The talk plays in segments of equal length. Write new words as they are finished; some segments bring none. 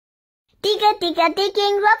Digging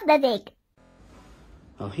RobotDigg.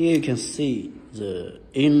 Here you can see the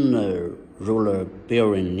inner roller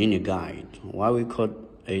bearing linear guide. Why we call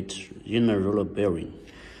it inner roller bearing?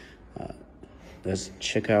 Let's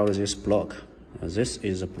check out this block. This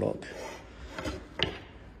is a block.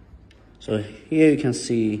 So here you can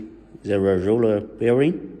see there are roller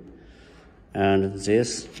bearing, and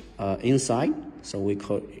this inside. So we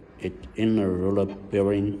call it inner roller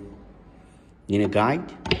bearing linear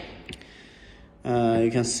guide. You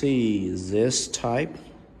can see this type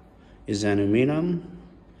is aluminum.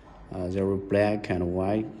 There are black and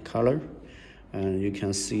white color, and you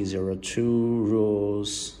can see there are two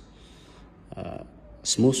rows,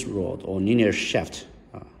 smooth rod or linear shaft.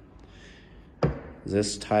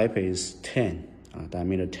 This type is 10,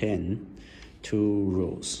 diameter 10, two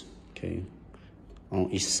rows, okay, on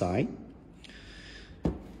each side.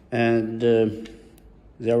 And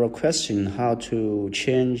there are questions how to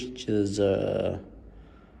change the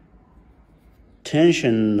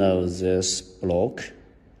tension of this block.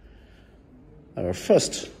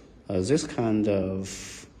 First, this kind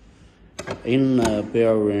of inner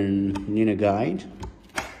bearing linear guide.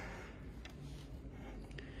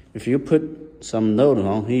 If you put some node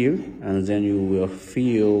on here, and then you will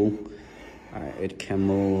feel it can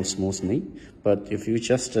move smoothly. But if you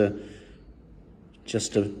just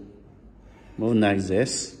move like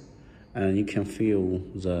this, and you can feel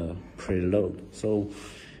the preload. So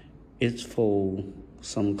it's for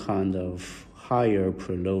some kind of higher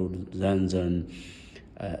preload than the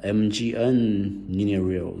MGN linear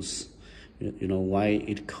rails. You know why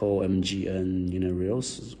it called MGN linear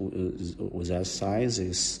rails? With that size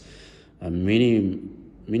is a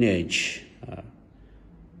mini-H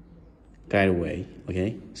guideway.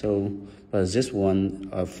 Okay, so but this one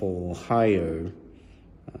for higher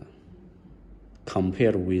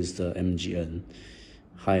compared with the MGN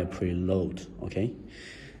higher preload. Okay.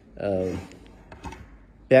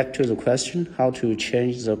 Back to the question, how to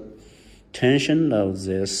change the tension of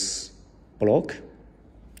this block.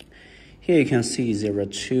 Here you can see there are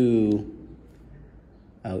two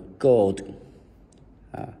gold,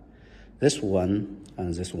 this one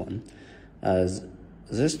and this one.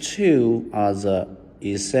 These two are the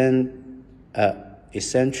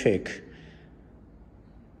eccentric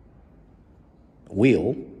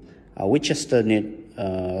wheel. We just need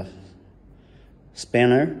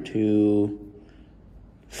spanner to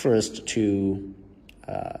first to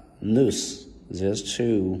loose these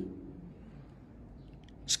two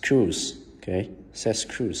screws, okay, set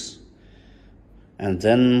screws, and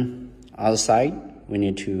then other side we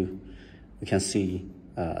can see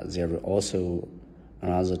there are also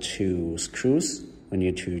another two screws. We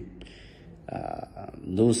need to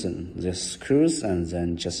loosen the screws and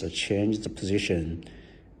then just change the position.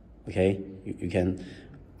 Okay, you can,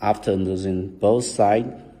 after losing both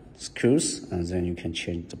side screws, and then you can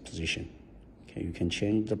change the position. Okay, you can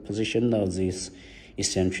change the position of this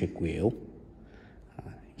eccentric wheel.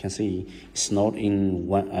 You can see it's not in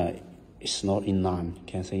one. It's not in line. You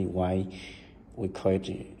can see why we call it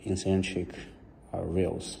eccentric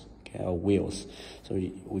rails, okay, or wheels. So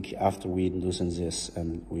after we loosen this,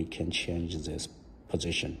 and we can change this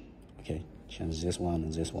position. Okay, change this one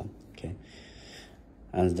and this one. Okay,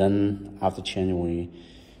 and then after changing, we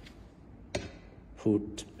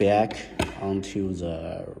put back onto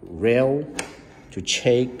the rail to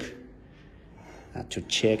check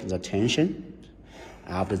the tension.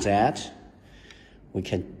 After that, we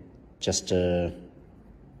can just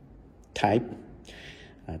type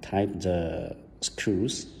the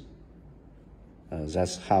screws.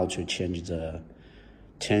 That's how to change the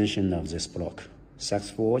tension of this block. Thanks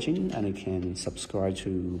for watching, and you can subscribe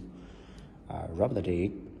to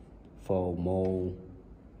RobotDigg for more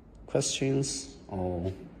questions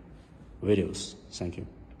or videos. Thank you.